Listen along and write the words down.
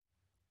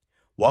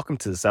Welcome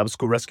to the Sabbath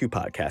School Rescue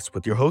Podcast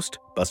with your host,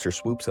 Buster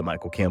Swoops and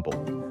Michael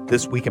Campbell.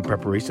 This week in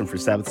preparation for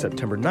Sabbath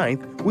September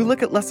 9th, we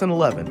look at Lesson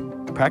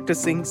 11,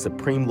 Practicing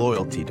Supreme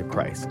Loyalty to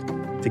Christ.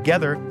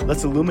 Together,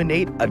 let's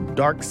illuminate a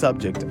dark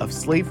subject of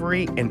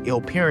slavery and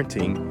ill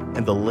parenting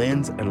in the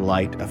lens and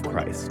light of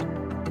Christ.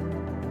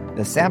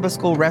 The Sabbath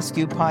School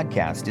Rescue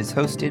Podcast is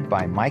hosted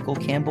by Michael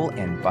Campbell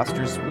and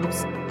Buster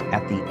Swoops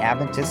at the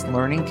Adventist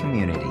Learning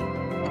Community.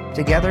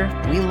 Together,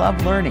 we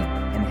love learning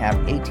and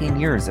have 18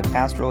 years of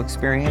pastoral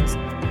experience,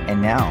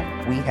 and now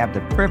we have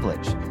the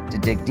privilege to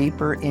dig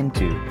deeper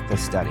into the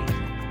study.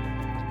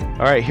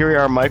 All right, here we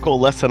are, Michael,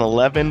 Lesson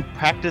 11,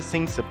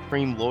 Practicing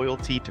Supreme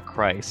Loyalty to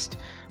Christ.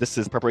 This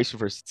is preparation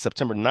for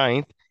September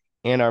 9th,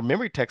 and our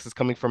memory text is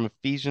coming from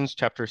Ephesians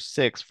chapter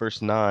 6,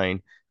 verse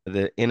 9,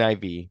 the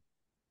NIV.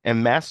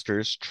 And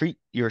masters, treat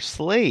your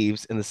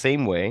slaves in the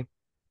same way.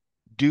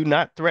 Do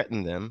not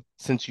threaten them,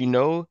 since you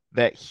know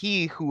that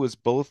he who is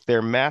both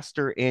their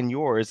master and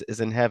yours is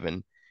in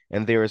heaven,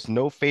 and there is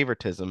no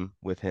favoritism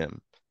with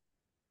him.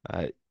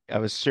 I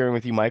was sharing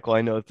with you, Michael,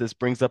 I know that this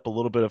brings up a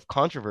little bit of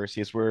controversy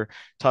as we're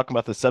talking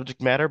about the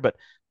subject matter, but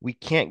we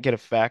can't get a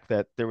fact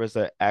that there was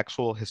an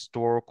actual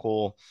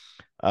historical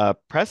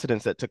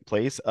precedence that took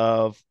place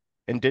of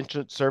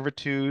indentured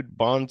servitude,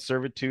 bond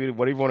servitude,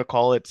 whatever you want to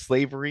call it,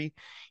 slavery.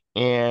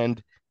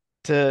 And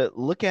to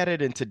look at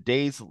it in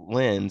today's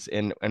lens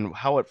and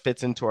how it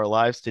fits into our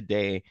lives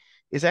today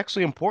is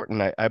actually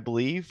important, I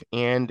believe.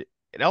 And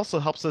it also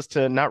helps us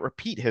to not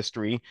repeat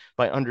history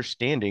by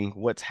understanding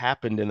what's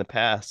happened in the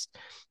past.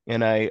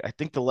 And I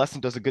think the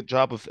lesson does a good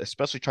job of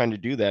especially trying to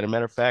do that. As a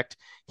matter of fact,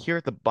 here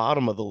at the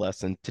bottom of the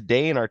lesson,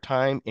 today in our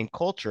time and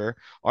culture,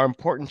 our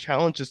important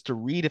challenge is to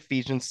read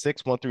Ephesians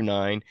 6, 1 through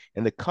 9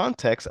 in the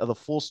context of the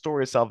full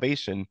story of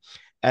salvation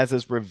as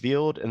is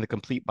revealed in the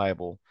complete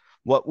Bible.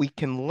 What we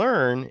can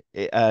learn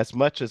as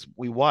much as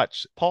we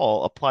watch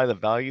Paul apply the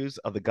values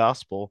of the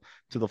gospel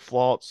to the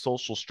flawed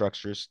social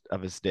structures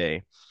of his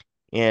day.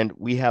 And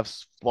we have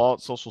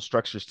flawed social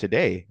structures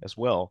today as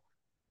well.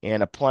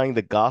 And applying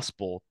the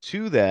gospel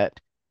to that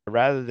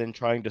rather than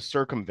trying to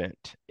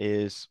circumvent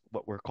is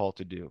what we're called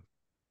to do.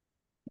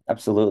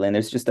 Absolutely. And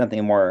there's just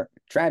nothing more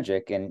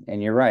tragic.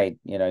 And you're right.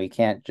 You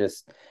can't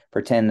just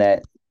pretend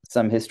that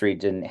some history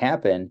didn't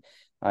happen.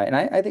 And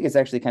I think it's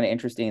actually kind of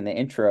interesting in the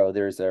intro,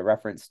 there's a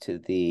reference to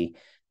the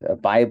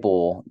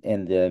Bible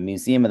in the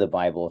Museum of the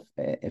Bible.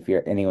 If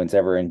anyone's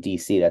ever in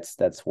DC,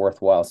 that's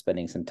worthwhile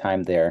spending some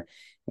time there,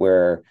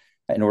 where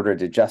in order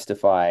to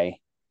justify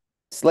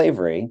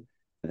slavery,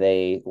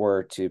 they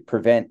were to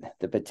prevent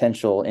the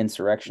potential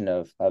insurrection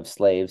of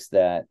slaves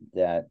that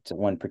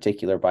one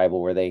particular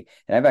Bible where they,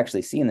 and I've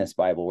actually seen this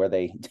Bible where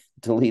they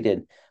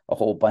deleted a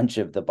whole bunch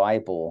of the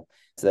Bible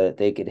so that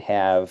they could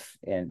have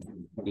and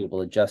be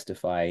able to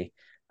justify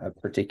a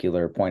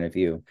particular point of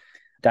view.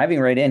 Diving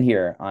right in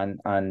here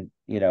on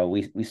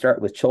we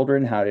start with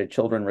children. How do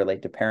children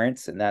relate to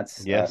parents? And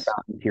that's yes.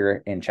 Found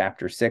here in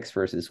chapter 6,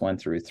 verses 1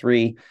 through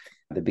 3.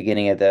 At the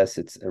beginning of this,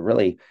 it's a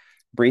really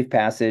brief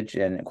passage.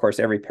 And of course,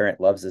 every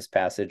parent loves this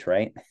passage,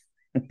 right?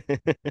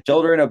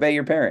 Children, obey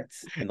your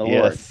parents in the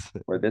Lord,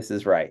 for this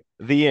is right.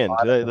 The end.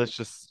 Let's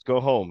just go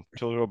home.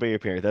 Children, obey your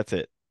parents. That's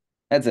it.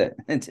 That's it.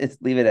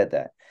 Just leave it at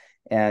that.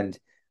 And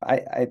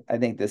I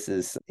think this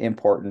is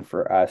important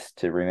for us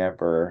to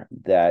remember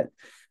that,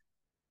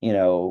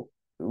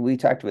 we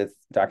talked with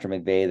Dr.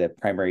 McVeigh, the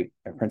primary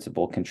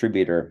principal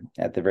contributor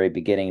at the very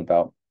beginning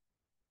about,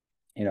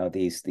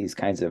 these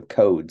kinds of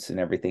codes and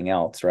everything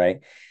else, right?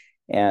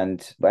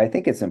 But I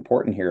think it's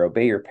important here,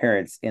 obey your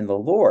parents in the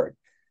Lord,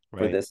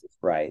 for this is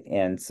right.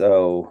 And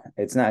so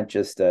it's not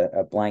just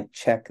a blank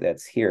check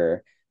that's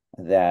here,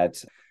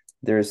 that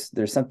there's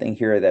something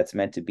here that's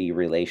meant to be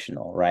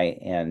relational, right?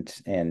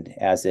 And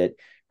as it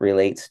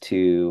relates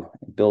to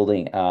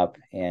building up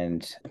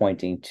and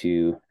pointing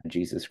to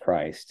Jesus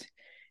Christ.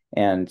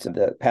 And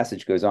the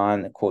passage goes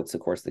on, it quotes, of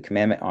course, the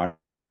commandment, honor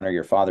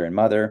your father and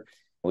mother,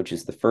 which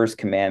is the first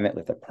commandment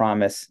with a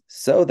promise,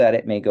 so that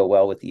it may go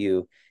well with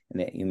you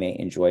and that you may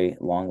enjoy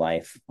long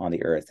life on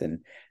the earth. And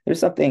there's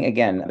something,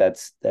 again,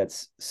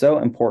 that's so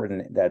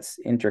important, that's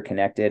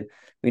interconnected.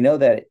 We know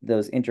that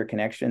those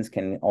interconnections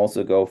can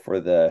also go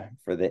for the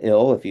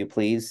ill, if you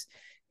please,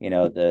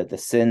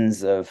 the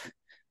sins of,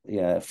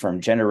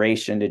 from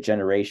generation to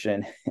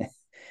generation.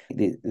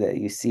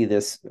 You see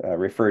this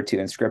referred to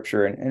in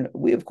Scripture, and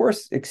we of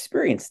course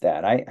experience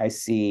that. I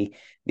see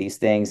these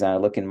things and I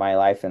look in my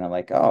life and I'm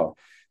like, oh,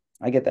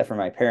 I get that from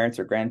my parents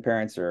or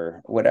grandparents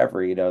or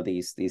whatever,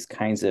 these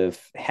kinds of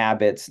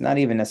habits, not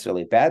even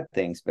necessarily bad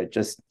things, but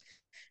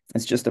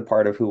it's just a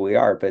part of who we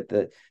are. But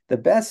the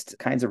best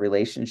kinds of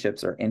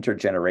relationships are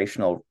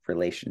intergenerational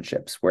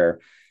relationships, where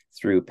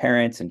through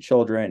parents and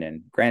children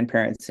and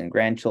grandparents and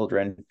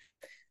grandchildren,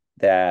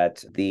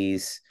 that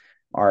these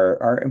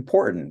are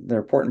important. They're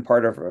an important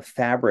part of a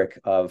fabric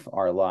of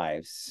our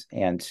lives.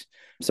 And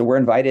so we're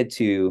invited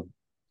to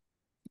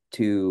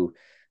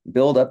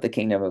build up the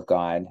kingdom of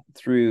God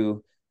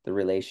through the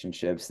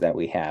relationships that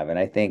we have. And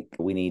I think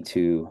we need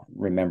to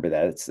remember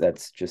that.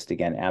 That's just,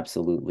 again,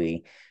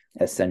 absolutely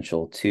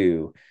essential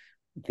too.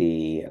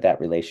 that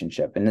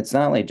relationship. And it's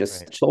not only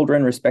just Right.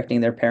 children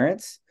respecting their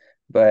parents,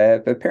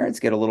 but parents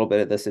get a little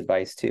bit of this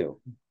advice too.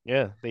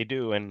 Yeah, they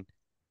do. And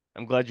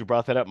I'm glad you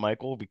brought that up,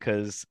 Michael,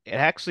 because it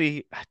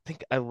actually, I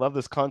think I love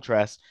this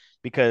contrast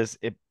because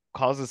it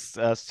causes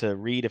us to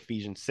read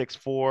Ephesians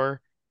 6:4,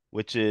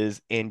 which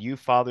is, and you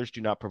fathers do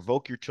not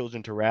provoke your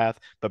children to wrath,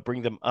 but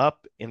bring them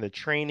up in the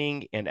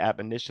training and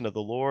admonition of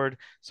the Lord.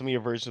 Some of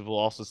your versions will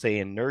also say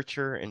in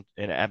nurture and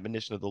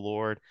admonition of the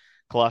Lord.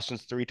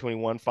 Colossians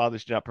 3:21,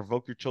 fathers do not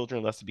provoke your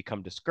children lest they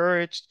become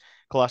discouraged.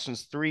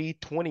 Colossians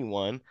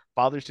 3:21,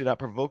 fathers do not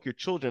provoke your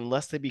children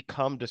lest they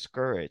become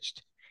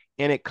discouraged.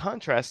 And it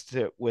contrasts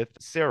it with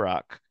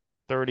Sirach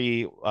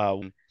 30.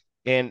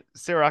 And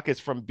Sirach is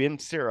from Ben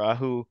Sira,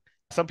 who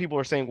some people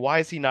are saying, why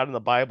is he not in the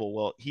Bible?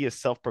 Well, he is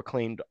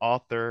self-proclaimed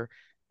author,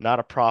 not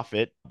a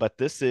prophet, but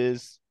this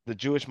is the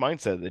Jewish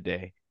mindset of the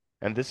day.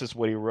 And this is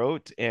what he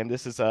wrote. And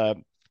this is a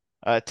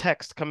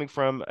text coming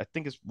from, I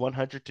think it's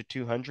 100 to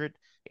 200.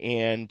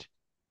 And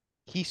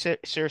he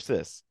shares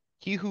this.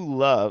 He who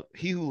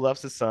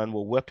loves his son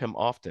will whip him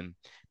often.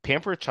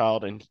 Pamper a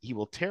child, and he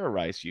will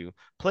terrorize you.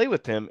 Play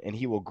with him, and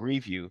he will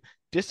grieve you.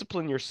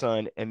 Discipline your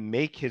son, and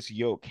make his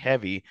yoke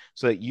heavy,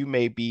 so you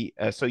may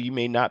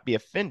not be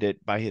offended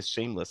by his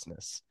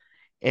shamelessness.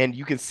 And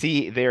you can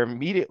see there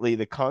immediately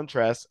the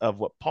contrast of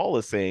what Paul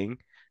is saying.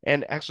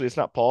 And actually, it's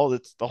not Paul;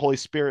 it's the Holy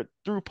Spirit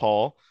through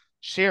Paul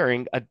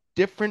sharing a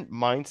different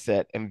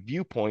mindset and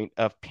viewpoint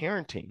of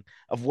parenting,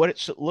 of what it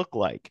should look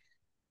like.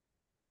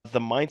 The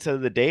mindset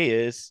of the day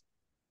is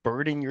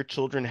burden your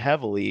children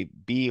heavily,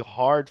 be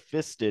hard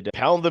fisted,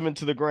 pound them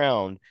into the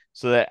ground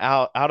so that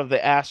out of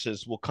the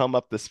ashes will come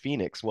up this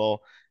phoenix.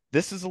 Well,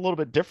 this is a little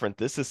bit different.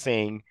 This is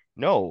saying,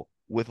 no,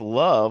 with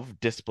love,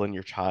 discipline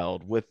your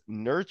child, with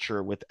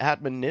nurture, with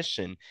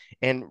admonition,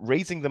 and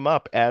raising them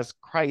up as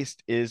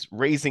Christ is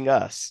raising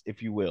us,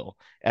 if you will,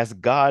 as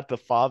God the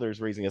Father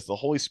is raising us. The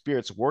Holy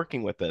Spirit's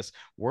working with us.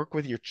 Work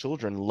with your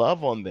children,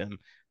 love on them.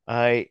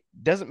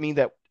 Doesn't mean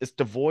that it's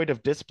devoid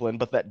of discipline,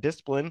 but that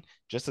discipline,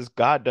 just as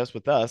God does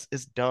with us,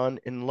 is done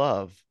in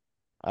love.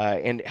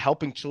 And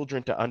helping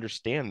children to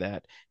understand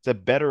that it's a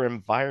better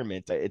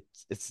environment.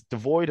 It's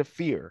devoid of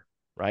fear,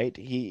 right?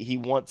 He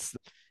wants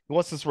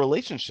this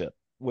relationship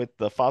with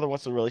the father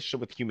wants a relationship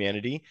with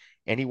humanity,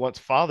 and he wants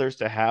fathers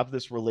to have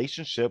this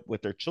relationship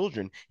with their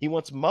children. He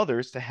wants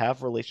mothers to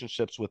have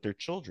relationships with their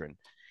children.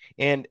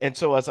 And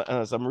so as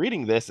I'm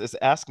reading this, is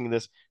asking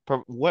this,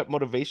 what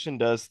motivation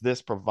does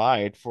this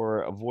provide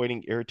for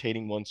avoiding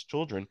irritating one's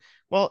children?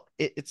 Well,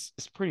 it's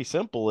pretty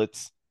simple.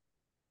 It's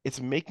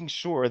making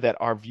sure that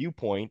our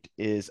viewpoint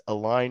is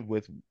aligned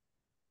with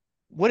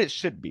what it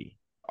should be.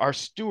 Our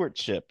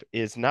stewardship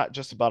is not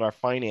just about our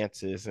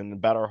finances and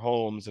about our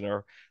homes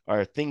and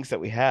our things that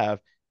we have.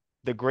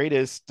 The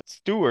greatest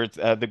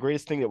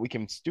thing that we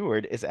can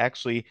steward is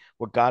actually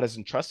what God has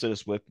entrusted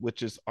us with,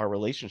 which is our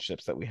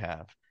relationships that we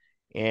have.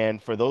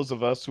 And for those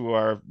of us who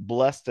are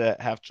blessed to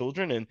have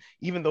children, and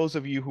even those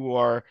of you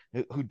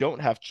who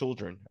don't have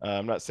children,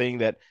 I'm not saying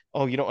that,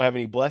 oh, you don't have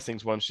any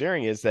blessings. What I'm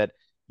sharing is that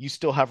you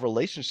still have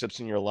relationships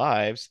in your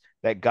lives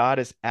that God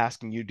is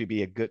asking you to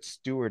be a good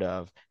steward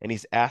of, and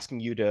He's asking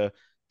you to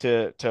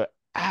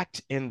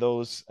act in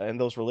those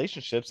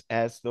relationships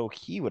as though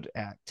He would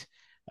act.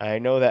 I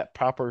know that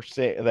proper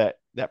saying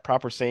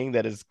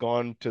that has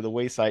gone to the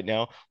wayside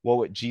now. What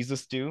would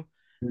Jesus do?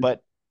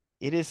 But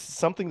it is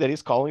something that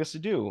he's calling us to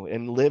do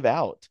and live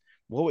out.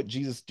 What would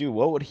Jesus do?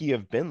 What would he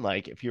have been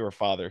like if he were a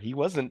father? He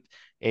wasn't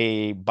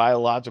a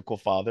biological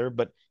father,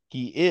 but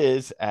he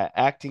is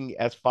acting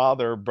as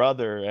father,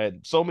 brother,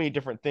 and so many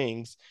different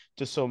things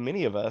to so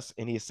many of us.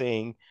 And he's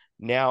saying,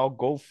 now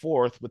go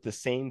forth with the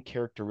same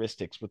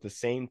characteristics, with the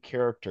same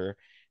character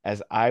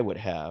as I would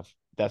have.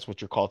 That's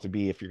what you're called to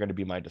be if you're going to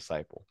be my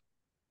disciple.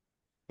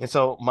 And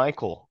so,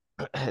 Michael,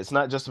 it's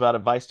not just about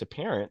advice to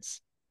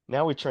parents.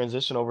 Now we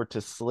transition over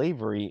to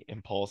slavery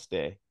in Paul's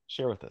day.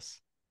 Share with us.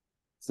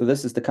 So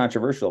this is the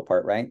controversial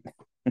part, right?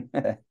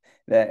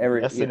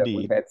 Yes, We've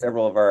indeed. had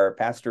several of our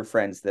pastor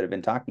friends that have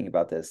been talking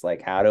about this.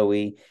 Like, how do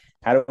we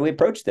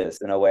approach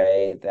this in a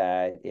way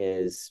that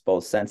is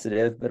both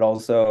sensitive but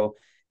also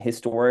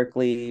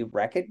historically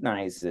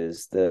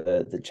recognizes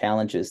the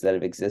challenges that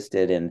have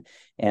existed,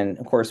 and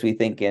of course we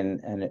think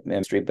in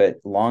ministry, but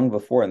long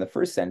before in the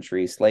first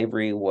century,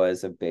 slavery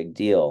was a big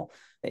deal.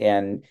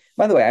 And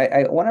by the way,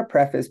 I want to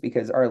preface,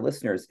 because our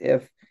listeners,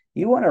 if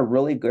you want a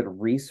really good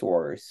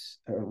resource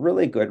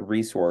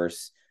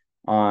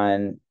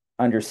on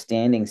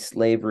understanding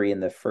slavery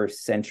in the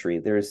first century,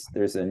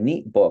 there's a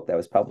neat book that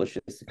was published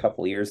just a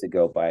couple of years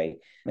ago by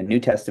a New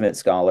Testament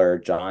scholar,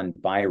 John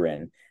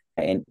Byron,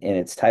 and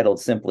it's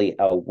titled simply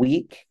 "A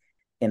Week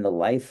in the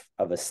Life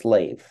of a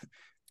Slave."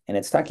 And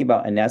it's talking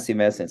about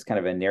Onesimus, and it's kind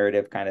of a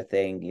narrative kind of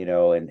thing,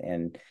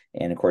 and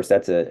of course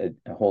that's a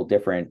whole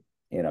different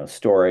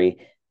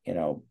story,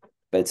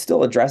 but it's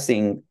still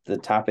addressing the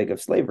topic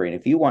of slavery. And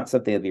if you want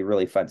something to be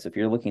really fun, so if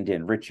you're looking to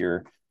enrich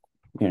your,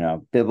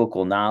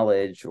 biblical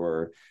knowledge,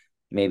 or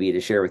maybe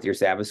to share with your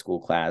Sabbath school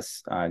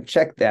class,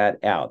 check that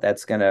out.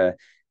 That's gonna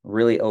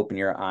really open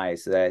your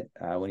eyes so that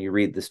when you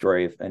read the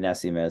story of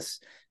Onesimus,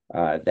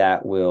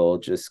 that will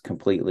just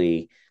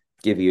completely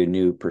give you a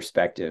new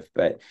perspective.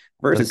 But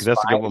verses That's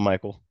a good 5, one,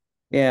 Michael.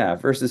 yeah,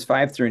 verses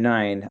 5 through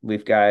 9,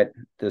 we've got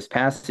this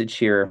passage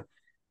here.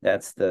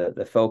 That's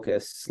the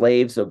focus.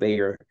 Slaves, obey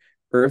your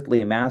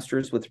earthly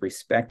masters with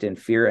respect and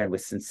fear and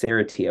with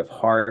sincerity of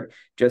heart,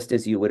 just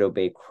as you would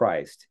obey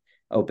Christ.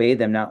 Obey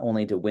them not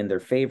only to win their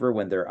favor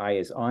when their eye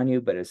is on you,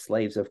 but as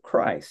slaves of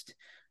Christ,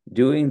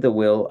 doing the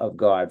will of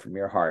God from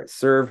your heart.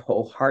 Serve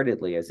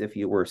wholeheartedly as if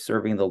you were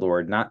serving the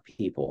Lord, not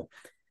people,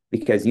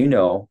 because you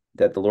know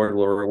that the Lord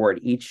will reward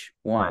each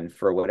one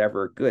for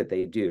whatever good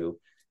they do,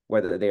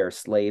 whether they are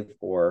slave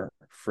or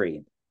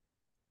free.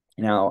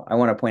 Now, I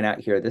want to point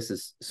out here, this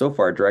is so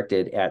far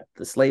directed at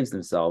the slaves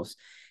themselves.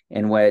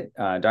 And what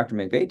Dr.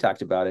 McVeigh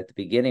talked about at the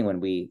beginning when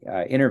we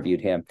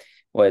interviewed him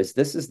was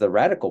this is the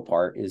radical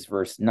part, is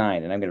verse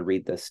 9. And I'm going to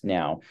read this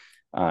now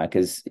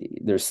because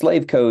there's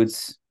slave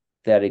codes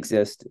that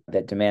exist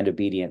that demand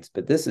obedience,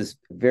 but this is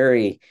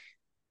very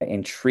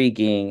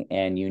intriguing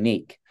and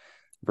unique.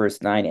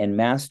 Verse 9, and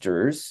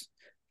masters,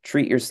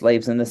 treat your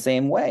slaves in the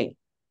same way.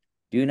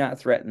 Do not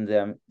threaten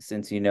them,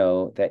 since you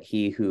know that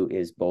he who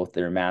is both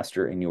their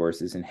master and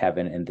yours is in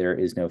heaven, and there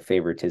is no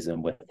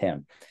favoritism with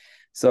him.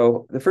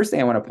 So the first thing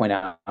I want to point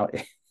out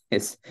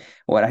is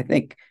what I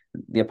think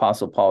the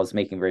Apostle Paul is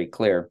making very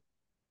clear.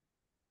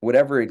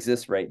 Whatever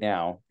exists right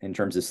now in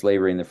terms of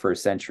slavery in the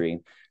first century,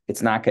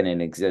 it's not going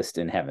to exist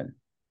in heaven,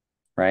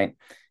 right?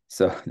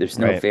 So there's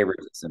no Right.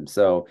 favoritism.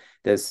 So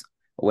this,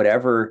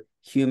 whatever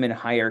human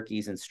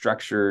hierarchies and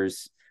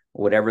structures,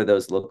 whatever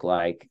those look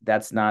like,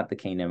 that's not the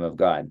kingdom of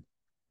God.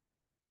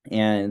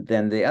 And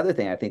then the other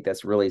thing I think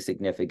that's really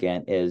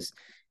significant is,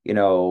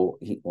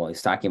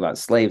 he's talking about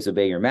slaves,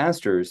 obey your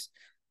masters.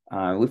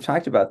 We've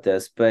talked about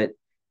this, but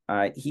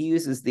he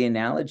uses the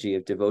analogy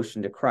of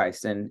devotion to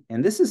Christ, and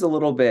this is a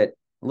little bit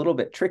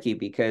tricky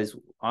because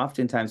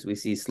oftentimes we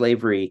see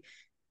slavery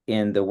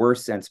in the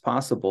worst sense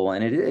possible,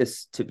 and it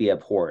is to be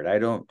abhorred.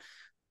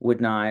 Would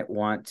not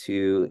want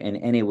to in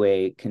any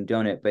way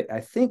condone it, but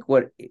I think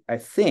what,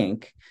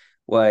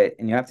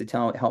 and you have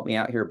to help me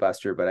out here,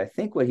 Buster, but I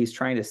think what he's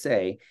trying to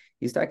say,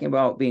 he's talking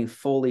about being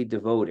fully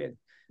devoted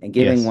and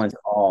giving Yes. one's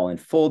all in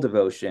full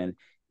devotion.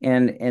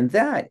 And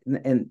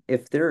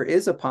if there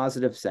is a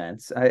positive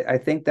sense, I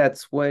think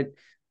that's what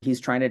he's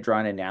trying to draw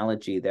an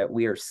analogy, that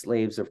we are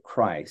slaves of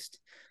Christ,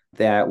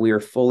 that we are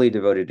fully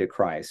devoted to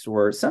Christ.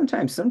 Or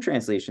sometimes some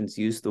translations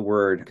use the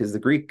word, because the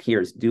Greek here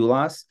is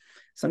doulos.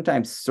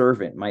 Sometimes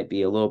servant might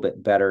be a little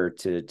bit better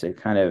to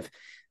kind of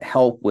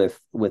help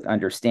with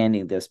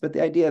understanding this, but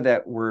the idea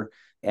that we're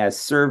as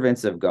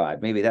servants of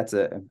God, maybe that's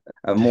a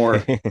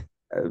more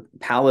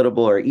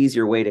palatable or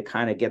easier way to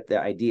kind of get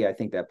the idea I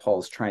think that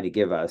Paul's trying to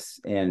give us,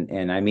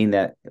 and I mean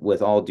that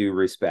with all due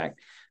respect,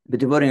 but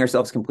devoting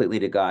ourselves completely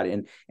to God.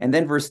 And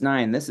then verse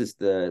 9, this is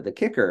the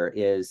kicker,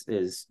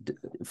 is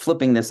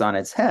flipping this on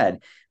its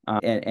head,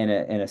 in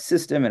a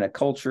system and a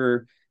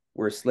culture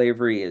where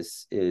slavery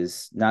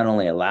is not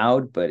only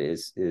allowed but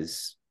is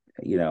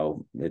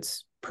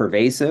it's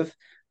pervasive,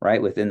 right,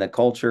 within the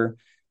culture.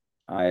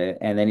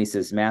 And then he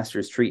says,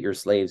 masters, treat your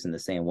slaves in the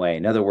same way.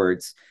 In other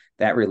words,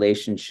 that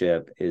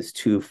relationship is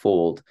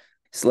twofold.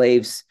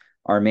 Slaves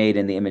are made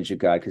in the image of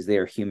God because they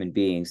are human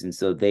beings, and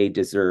so they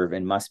deserve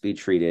and must be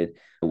treated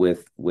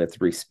with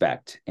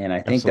respect. And I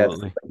think that's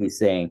Absolutely. what he's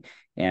saying.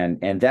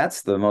 And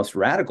that's the most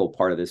radical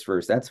part of this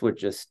verse. That's what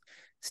just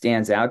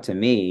stands out to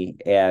me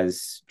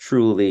as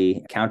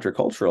truly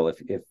countercultural,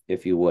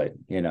 if you would,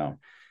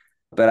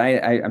 But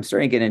I'm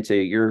starting to get into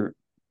your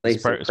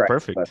place of It's Christ,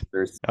 perfect.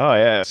 Busters. Oh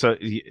yeah. So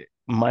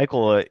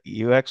Michael,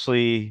 you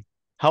actually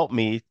helped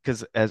me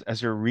because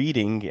as you're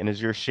reading and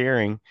as you're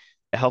sharing,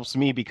 it helps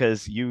me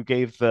because you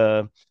gave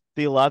the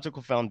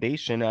theological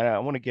foundation. I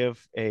want to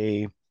give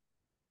a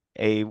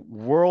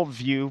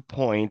worldview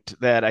point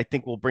that I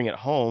think will bring it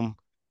home,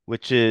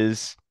 which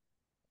is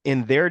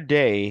in their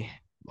day,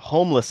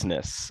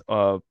 homelessness,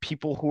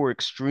 people who were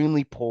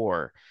extremely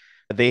poor,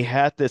 they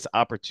had this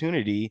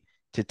opportunity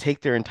to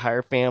take their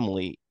entire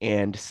family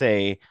and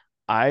say,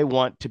 I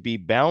want to be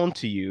bound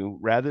to you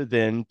rather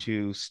than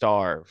to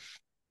starve.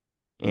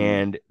 Mm.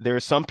 And there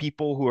are some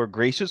people who are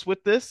gracious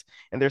with this,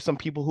 and there's some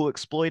people who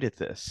exploited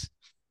this.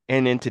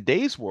 And in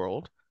today's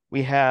world,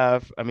 we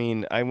have, I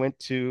mean, I went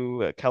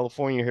to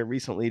California here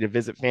recently to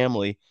visit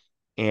family,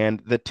 and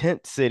the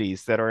tent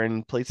cities that are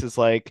in places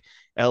like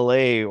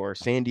LA or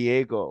San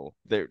Diego,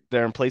 they're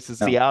in places,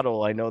 No.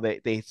 Seattle, I know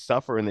they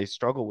suffer and they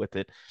struggle with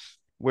it,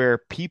 where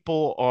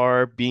people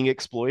are being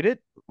exploited,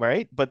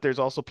 right? But there's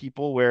also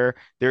people where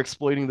they're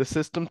exploiting the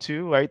system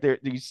too, right? There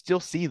you still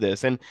see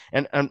this, and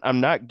I'm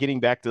not getting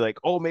back to like,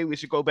 oh, maybe we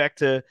should go back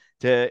to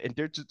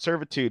indentured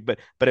servitude,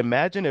 but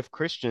imagine if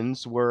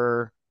Christians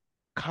were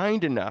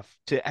kind enough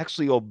to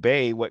actually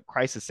obey what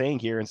Christ is saying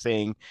here and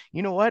saying,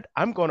 you know what,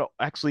 I'm going to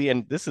actually,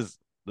 and this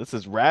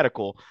is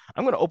radical.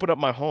 I'm going to open up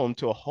my home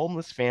to a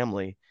homeless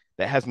family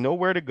that has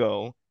nowhere to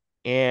go.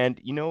 And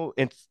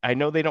it's I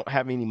know they don't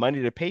have any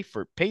money to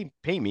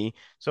pay me,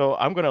 so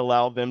I'm going to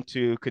allow them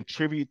to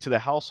contribute to the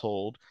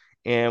household.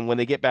 And when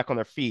they get back on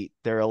their feet,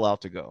 they're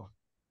allowed to go.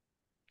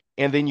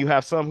 And then you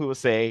have some who will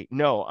say,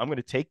 no, I'm going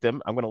to take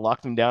them. I'm going to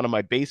lock them down in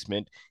my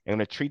basement. I'm going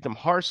to treat them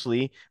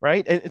harshly.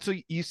 Right. And so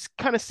you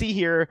kind of see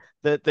here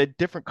the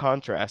different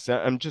contrasts.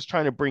 I'm just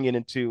trying to bring it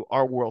into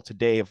our world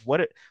today of what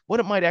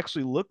it might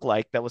actually look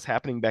like that was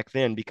happening back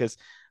then, because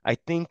I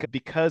think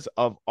because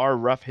of our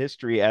rough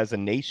history as a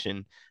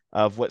nation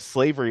of what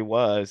slavery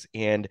was,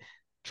 and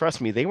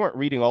trust me, they weren't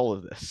reading all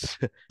of this.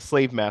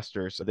 Slave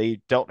masters,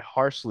 they dealt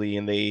harshly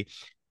and they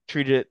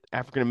treated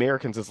African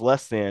Americans as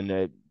less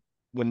than.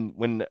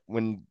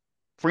 When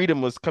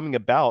freedom was coming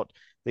about,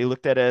 they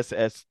looked at us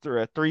as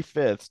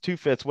three-fifths,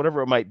 two-fifths,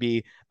 whatever it might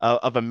be,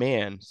 of a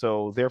man.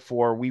 So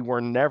therefore, we were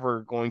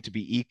never going to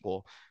be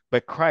equal.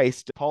 But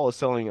Christ, Paul is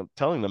telling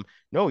them,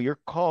 no, you're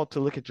called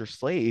to look at your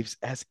slaves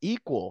as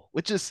equal,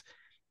 which is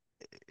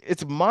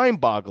it's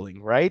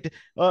mind-boggling, right?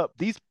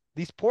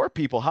 These poor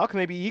people, how can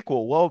they be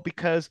equal? Well,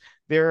 because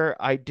their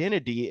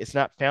identity is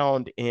not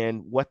found in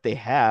what they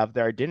have.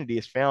 Their identity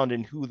is found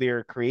in who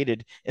they're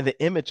created in the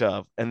image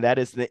of, and that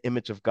is the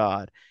image of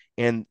God.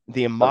 And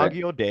the Love it.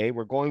 Imago Dei,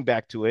 we're going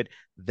back to it,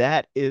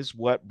 that is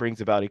what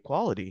brings about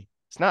equality.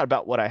 It's not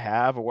about what I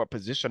have or what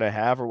position I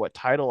have or what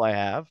title I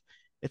have.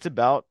 It's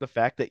about the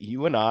fact that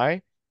you and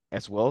I,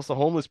 as well as the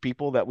homeless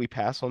people that we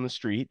pass on the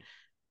street,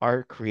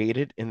 are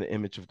created in the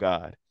image of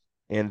God.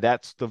 And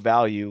that's the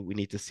value we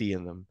need to see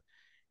in them.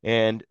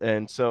 And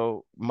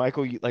so,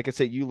 Michael, like I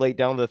said, you laid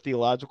down the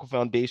theological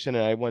foundation,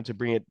 and I want to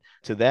bring it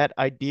to that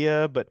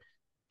idea. But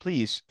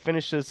please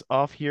finish us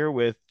off here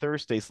with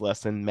Thursday's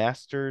lesson,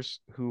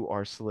 Masters Who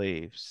Are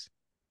Slaves.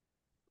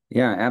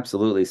 Yeah,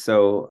 absolutely.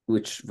 So,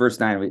 which verse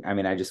 9, I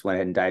mean, I just went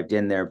ahead and dived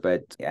in there,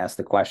 but asked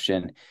the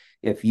question,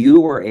 if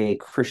you were a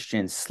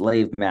Christian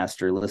slave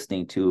master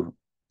listening to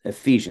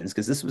Ephesians,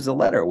 because this was a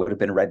letter, it would have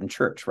been read in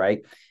church,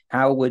 right?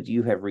 How would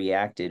you have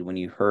reacted when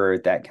you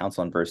heard that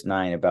counsel in verse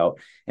 9 about,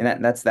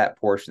 and that's that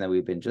portion that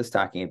we've been just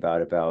talking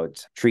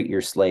about treat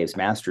your slaves,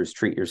 masters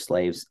treat your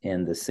slaves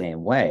in the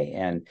same way.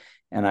 And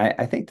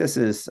I think this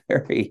is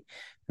very,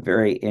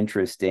 very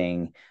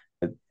interesting.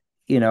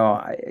 You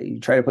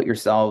try to put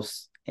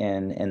yourselves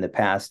in the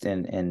past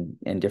and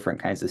in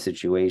different kinds of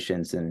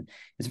situations, and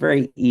it's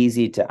very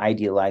easy to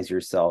idealize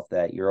yourself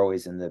that you're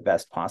always in the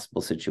best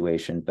possible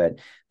situation, but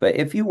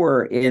if you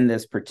were in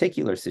this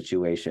particular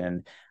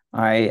situation,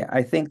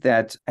 I think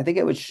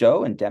it would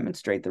show and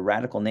demonstrate the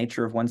radical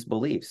nature of one's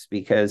beliefs,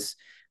 because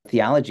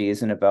theology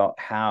isn't about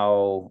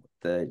how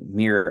the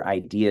mere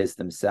ideas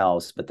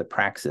themselves, but the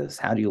praxis.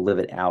 How do you live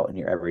it out in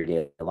your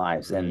everyday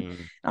lives? And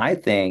I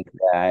think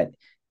that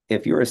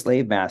if you're a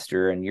slave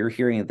master and you're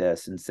hearing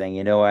this and saying,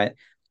 you know what,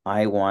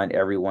 I want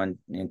everyone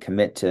and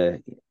commit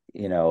to,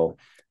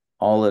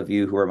 all of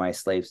you who are my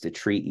slaves to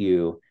treat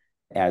you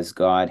as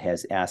God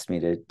has asked me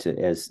to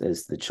as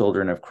the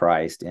children of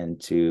Christ,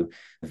 and to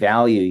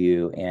value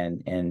you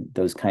and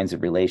those kinds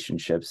of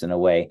relationships in a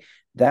way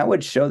that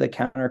would show the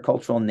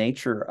countercultural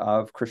nature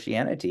of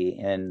Christianity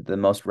in the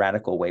most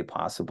radical way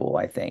possible,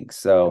 I think. It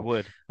So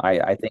would.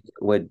 I think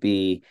it would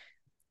be,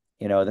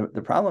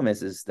 the problem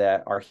is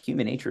that our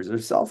human natures are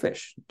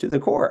selfish to the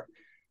core,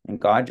 and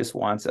God just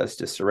wants us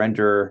to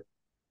surrender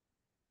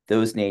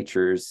those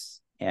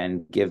natures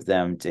and give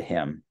them to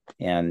him.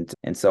 And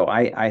so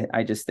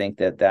I just think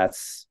that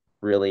that's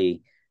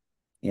really,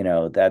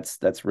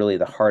 that's really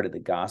the heart of the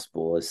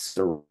gospel, is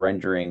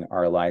surrendering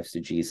our lives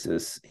to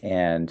Jesus.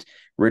 And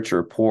rich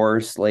or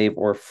poor, slave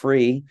or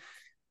free,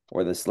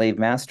 or the slave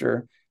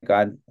master,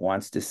 God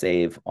wants to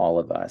save all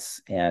of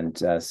us. And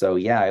so,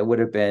 yeah, it would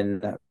have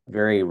been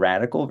very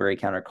radical, very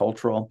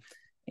countercultural,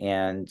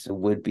 and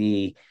would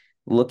be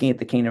looking at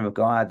the kingdom of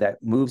God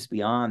that moves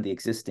beyond the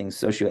existing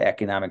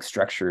socioeconomic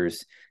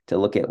structures to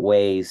look at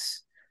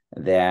ways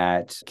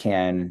that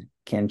can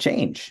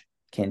change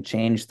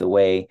the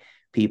way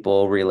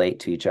people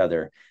relate to each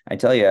other. I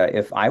tell you,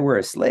 if I were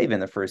a slave in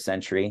the first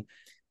century,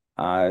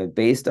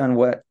 based on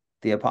what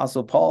the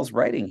Apostle Paul's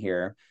writing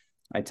here,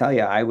 I tell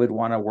you, I would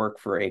want to work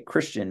for a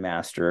Christian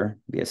master,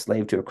 be a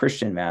slave to a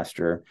Christian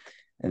master,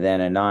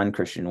 than a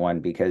non-Christian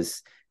one,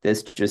 because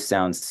this just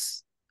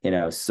sounds,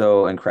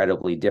 so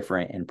incredibly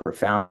different and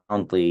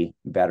profoundly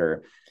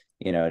better,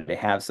 to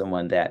have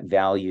someone that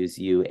values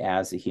you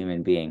as a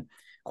human being.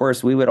 Of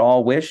course, we would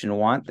all wish and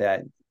want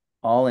that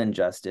all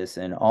injustice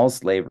and all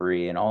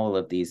slavery and all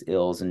of these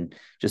ills, and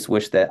just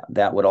wish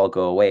that would all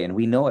go away. And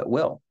we know it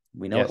will.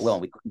 We know it will.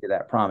 And we cling to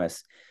that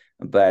promise.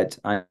 But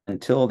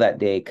until that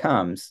day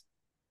comes,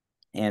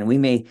 and we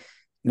may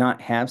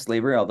not have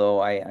slavery, although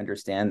I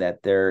understand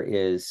that there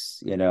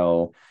is,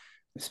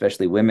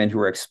 especially women who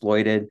are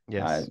exploited.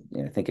 Yes.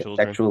 I think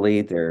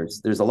sexually,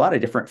 there's a lot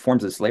of different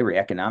forms of slavery,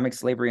 economic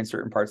slavery in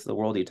certain parts of the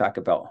world. You talk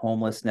about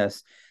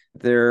homelessness.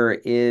 There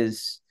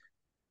is,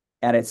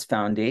 at its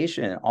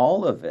foundation,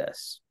 all of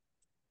this,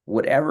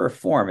 whatever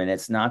form, and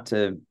it's not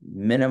to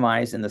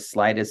minimize in the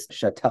slightest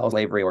chattel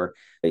slavery or,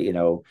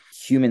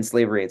 human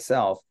slavery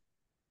itself.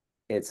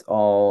 It's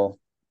all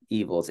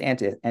evil. It's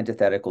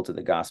antithetical to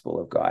the gospel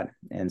of God.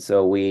 And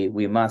so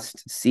we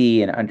must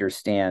see and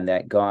understand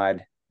that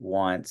God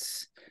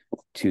wants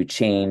to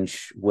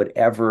change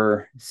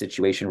whatever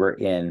situation we're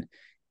in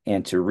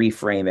and to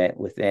reframe it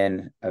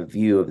within a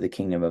view of the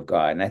kingdom of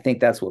God. And I think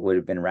that's what would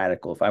have been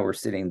radical if I were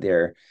sitting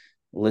there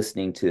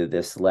listening to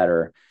this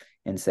letter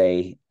and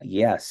say,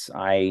 yes,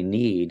 I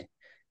need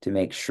to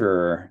make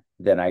sure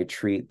that I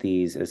treat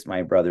these as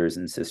my brothers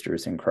and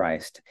sisters in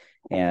Christ.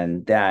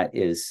 And that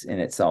is in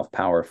itself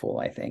powerful,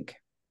 I think.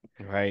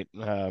 Right.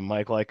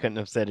 Michael, I couldn't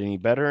have said any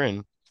better.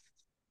 And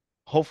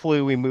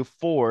hopefully we move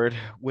forward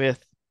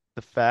with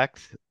the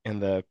fact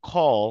and the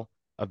call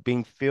of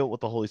being filled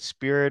with the Holy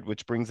Spirit,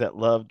 which brings that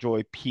love,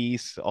 joy,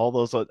 peace, all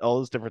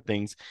those different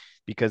things,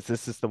 because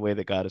this is the way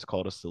that God has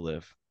called us to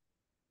live.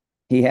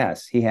 He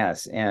has.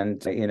 And,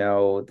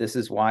 this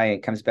is why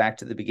it comes back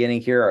to the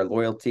beginning here. Our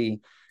loyalty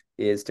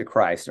is to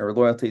Christ. Our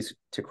loyalty is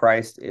to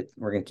Christ.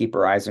 We're going to keep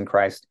our eyes on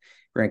Christ.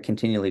 We're going to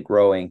continually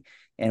growing.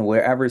 And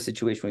wherever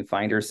situation we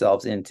find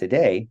ourselves in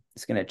today,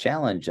 it's going to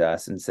challenge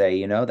us and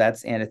say,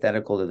 that's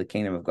antithetical to the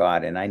kingdom of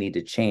God. And I need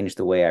to change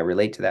the way I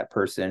relate to that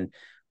person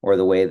or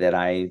the way that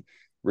I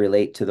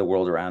relate to the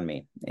world around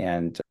me.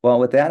 And well,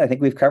 with that, I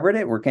think we've covered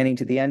it. We're getting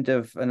to the end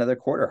of another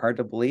quarter. Hard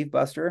to believe,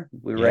 Buster.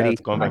 We're ready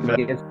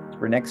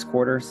for next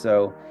quarter.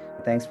 So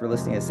thanks for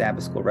listening to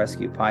Sabbath School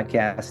Rescue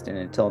Podcast. And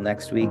until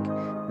next week,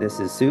 this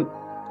is Soup.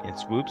 And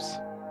Swoops.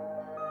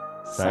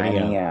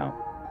 Signing out.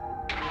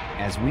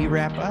 As we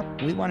wrap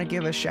up, we want to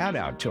give a shout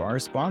out to our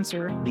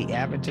sponsor, the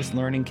Adventist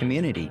Learning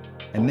Community,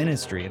 a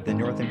ministry of the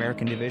North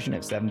American Division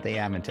of Seventh-day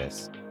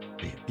Adventists.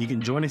 You can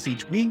join us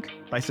each week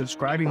by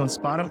subscribing on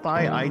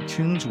Spotify,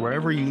 iTunes,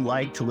 wherever you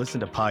like to listen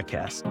to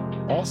podcasts.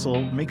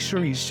 Also, make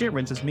sure you share it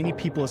with as many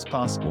people as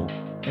possible.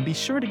 And be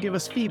sure to give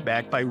us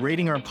feedback by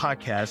rating our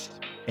podcast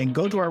and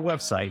go to our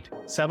website,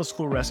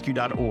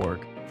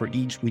 sabbathschoolrescue.org, for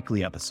each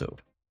weekly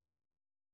episode.